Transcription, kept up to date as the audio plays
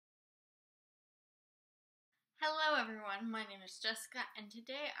Hello everyone, my name is Jessica and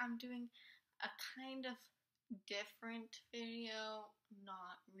today I'm doing a kind of different video,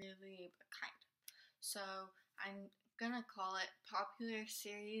 not really, but kind of. So I'm gonna call it Popular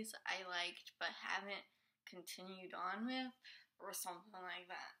Series I Liked but Haven't Continued On With, or something like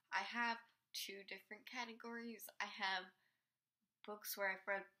that. I have two different categories. I have books where I've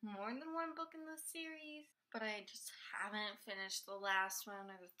read more than one book in the series, but I just haven't finished the last one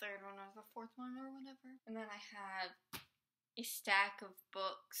or the third one or the fourth one or whatever. And then I have a stack of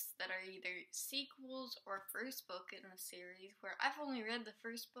books that are either sequels or first book in the series where I've only read the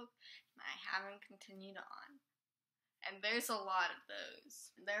first book and I haven't continued on. And there's a lot of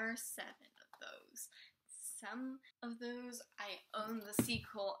those. There are 7 of those. Some of those I own the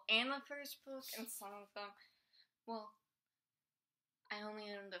sequel and the first book, and some of them, well, I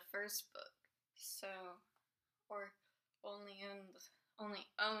only own the first book, so, or only own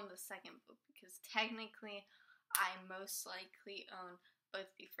the second book, because technically I most likely own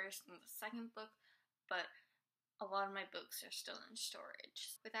both the first and the second book, but a lot of my books are still in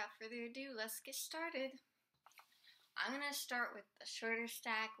storage. Without further ado, let's get started. I'm gonna start with the shorter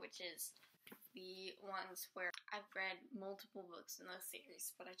stack, which is the ones where I've read multiple books in the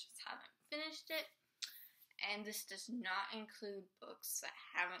series, but I just haven't finished it. And this does not include books that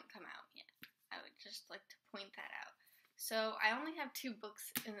haven't come out yet. I would just like to point that out. So I only have 2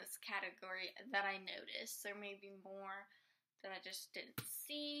 books in this category that I noticed. There may be more that I just didn't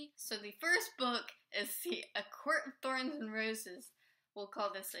see. So the first book is A Court of Thorns and Roses. We'll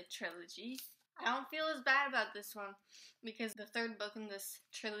call this a trilogy. I don't feel as bad about this one because the third book in this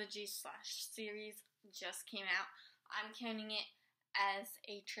trilogy/series just came out. I'm counting it as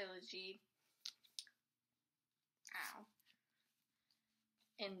a trilogy.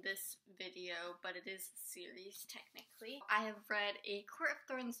 In this video, but it is a series technically. I have read A Court of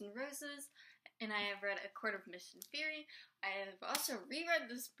Thorns and Roses, and I have read A Court of Mist and Fury. I have also reread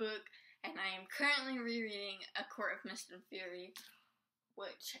this book, and I am currently rereading A Court of Mist and Fury,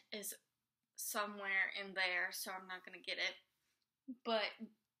 which is somewhere in there, so I'm not gonna get it. But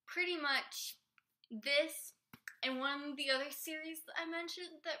pretty much this and one of the other series that I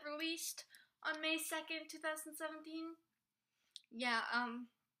mentioned that released on May 2nd, 2017. Yeah,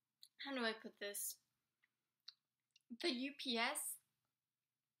 how do I put this? The UPS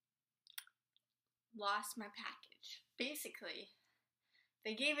lost my package. Basically,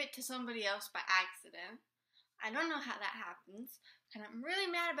 they gave it to somebody else by accident. I don't know how that happens, and I'm really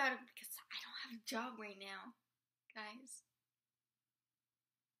mad about it because I don't have a job right now, guys.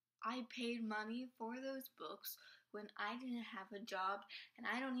 I paid money for those books when I didn't have a job, and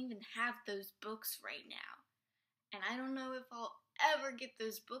I don't even have those books right now. And I don't know if I'll ever get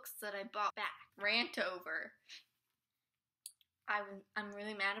those books that I bought back. Rant over. I'm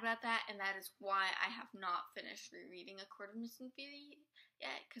really mad about that, and that is why I have not finished rereading A Court of Mist and Fury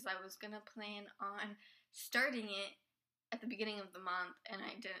yet, because I was gonna plan on starting it at the beginning of the month, and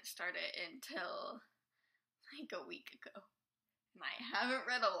I didn't start it until like a week ago. And I haven't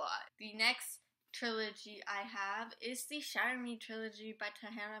read a lot. The next trilogy I have is the Shatter trilogy by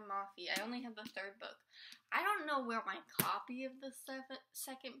Tahereh and Mafi. I only have the 3rd book. I don't know where my copy of the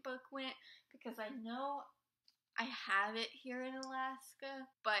second book went, because I know I have it here in Alaska,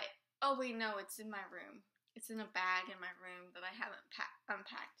 but oh wait, no, it's in my room. It's in a bag in my room that I haven't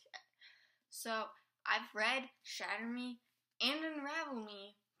unpacked yet. So I've read Shatter Me and Unravel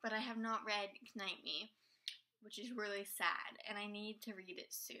Me, but I have not read Ignite Me, which is really sad, and I need to read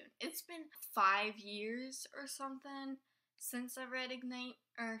it soon. It's been 5 years or something since I read Ignite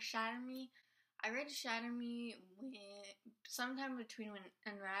or Shatter Me. I read Shatter Me sometime between when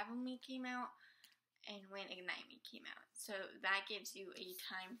Unravel Me came out and when Ignite Me came out. So that gives you a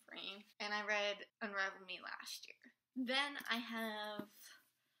time frame. And I read Unravel Me last year. Then I have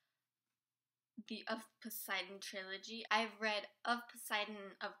the Of Poseidon trilogy. I've read Of Poseidon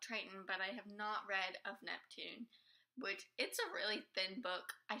and Of Triton, but I have not read Of Neptune, which it's a really thin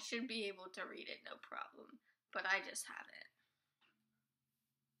book. I should be able to read it no problem, but I just haven't.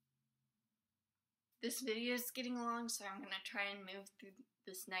 This video is getting long, so I'm going to try and move through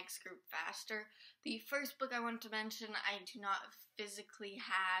this next group faster. The first book I want to mention, I do not physically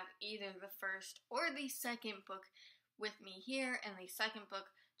have either the first or the second book with me here, and the second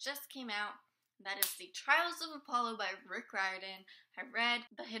book just came out. That is The Trials of Apollo by Riordan. I read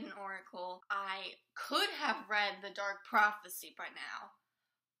The Hidden Oracle. I could have read The Dark Prophecy by now,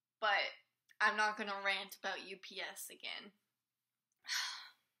 but I'm not going to rant about UPS again.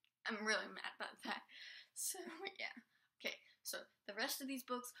 I'm really mad about that. So, yeah. Okay, so the rest of these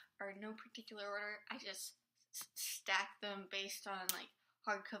books are in no particular order. I just stack them based on, like,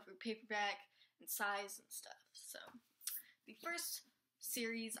 hardcover, paperback, and size and stuff. So, the first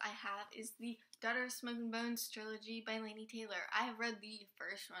series I have is the Daughter of Smoke and Bones trilogy by Laini Taylor. I have read the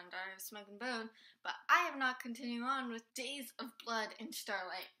first one, Daughter of Smoke and Bone, but I have not continued on with Days of Blood and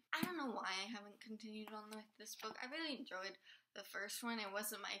Starlight. I don't know why I haven't continued on with this book. I really enjoyed the first one. It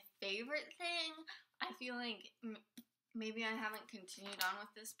wasn't my favorite thing. I feel like maybe I haven't continued on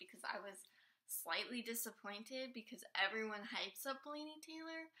with this because I was slightly disappointed because everyone hypes up Laini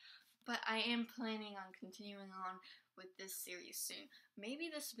Taylor, but I am planning on continuing on with this series soon. Maybe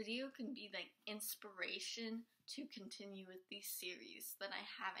this video can be like inspiration to continue with these series that I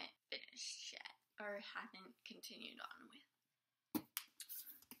haven't finished yet or haven't continued on with.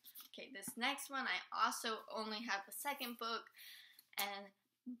 Okay, this next one I also only have the second book, and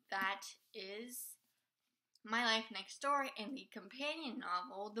that is My Life Next Door and the companion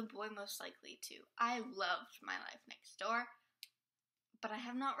novel, The Boy Most Likely To. I loved My Life Next Door, but I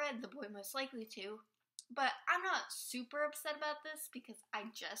have not read The Boy Most Likely To. But I'm not super upset about this because I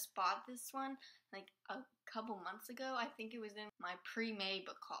just bought this one like a couple months ago. I think it was in my pre-May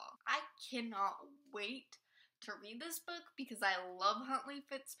book haul. I cannot wait to read this book because I love Huntley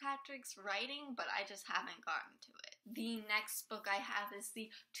Fitzpatrick's writing, but I just haven't gotten to it. The next book I have is the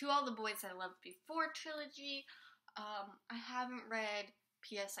To All the Boys I Loved Before trilogy. I haven't read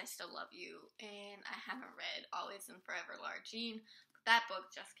P.S. I Still Love You, and I haven't read Always and Forever Lara Jean, but that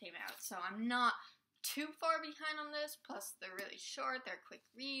book just came out, so I'm not too far behind on this. Plus they're really short, they're quick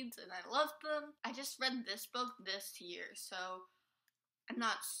reads, and I love them. I just read this book this year, so I'm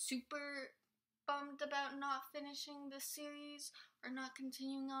not super bummed about not finishing this series or not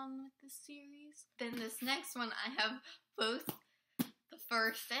continuing on with this series. Then this next one I have both the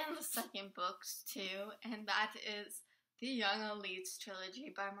first and the second books too, and that is the Young Elites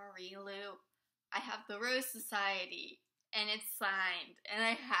trilogy by Marie Lu. I have the Rose Society, and it's signed, and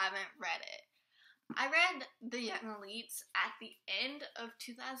I haven't read it. I read The Young Elites at the end of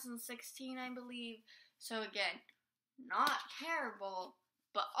 2016, I believe, so again, not terrible,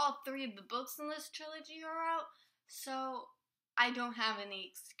 but all three of the books in this trilogy are out, so I don't have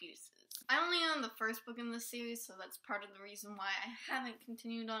any excuses. I only own the first book in this series, so that's part of the reason why I haven't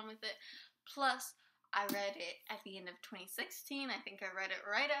continued on with it. Plus, I read it at the end of 2016. I think I read it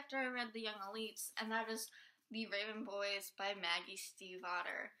right after I read The Young Elites, and that is The Raven Boys by Maggie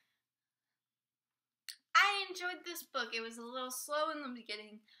Stiefvater. I enjoyed this book. It was a little slow in the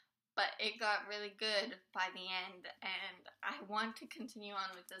beginning, but it got really good by the end, and I want to continue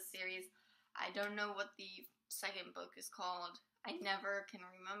on with this series. I don't know what the second book is called. I never can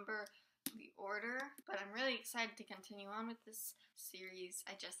remember the order, but I'm really excited to continue on with this series.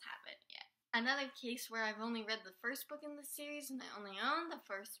 I just haven't yet. Another case where I've only read the first book in the series, and I only own the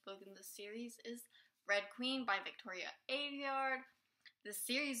first book in the series, is Red Queen by Victoria Aveyard. The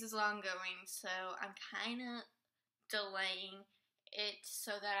series is ongoing, so I'm kind of delaying it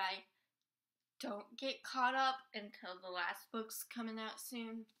so that I don't get caught up until the last book's coming out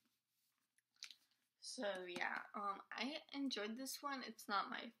soon. So yeah, I enjoyed this one. It's not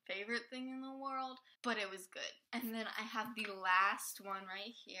my favorite thing in the world, but it was good. And then I have the last one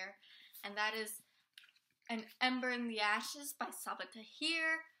right here, and that is An Ember in the Ashes by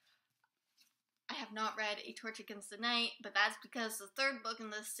Tahereh. I have not read A Torch Against the Night, but that's because the third book in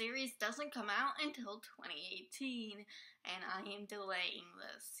this series doesn't come out until 2018, and I am delaying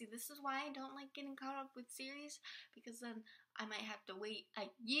this. See, this is why I don't like getting caught up with series, because then I might have to wait a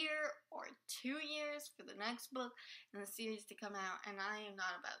year or 2 years for the next book in the series to come out, and I am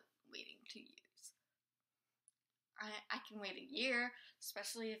not about waiting 2 years. I can wait a year,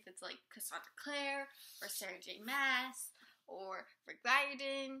 especially if it's like Cassandra Clare, or Sarah J. Maas, or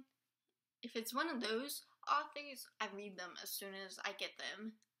Riordan. If it's one of those authors, I read them as soon as I get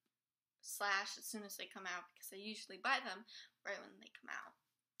them, / as soon as they come out, because I usually buy them right when they come out.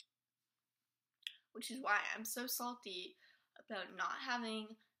 Which is why I'm so salty about not having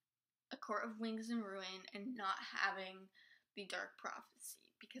A Court of Wings and Ruin and not having The Dark Prophecy,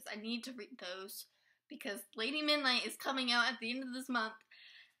 because I need to read those, because Lady Midnight is coming out at the end of this month,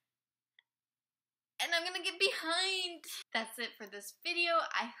 and I'm gonna get behind. That's it for this video.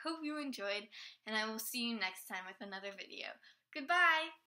 I hope you enjoyed, and I will see you next time with another video. Goodbye!